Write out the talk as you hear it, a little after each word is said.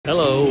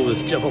Hello,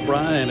 this is Jeff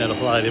O'Brien at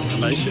Applied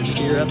Information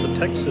here at the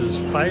Texas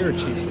Fire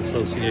Chiefs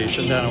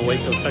Association down in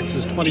Waco,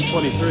 Texas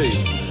 2023.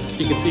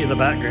 You can see in the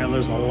background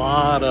there's a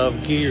lot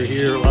of gear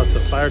here, lots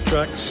of fire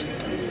trucks,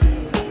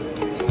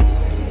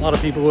 a lot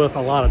of people with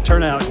a lot of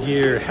turnout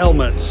gear,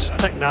 helmets,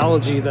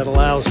 technology that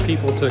allows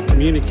people to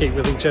communicate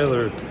with each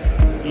other,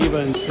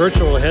 even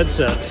virtual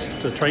headsets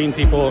to train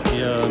people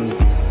in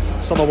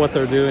some of what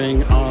they're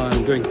doing on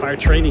doing fire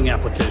training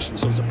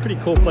applications. So it's a pretty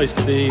cool place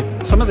to be.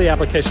 Some of the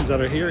applications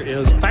that are here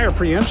is fire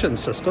preemption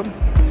system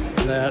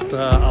that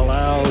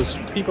allows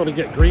people to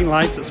get green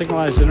lights at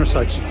signalized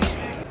intersections.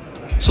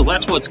 So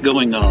that's what's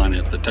going on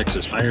at the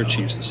Texas Fire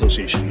Chiefs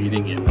Association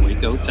meeting in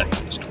Waco,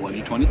 Texas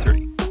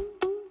 2023.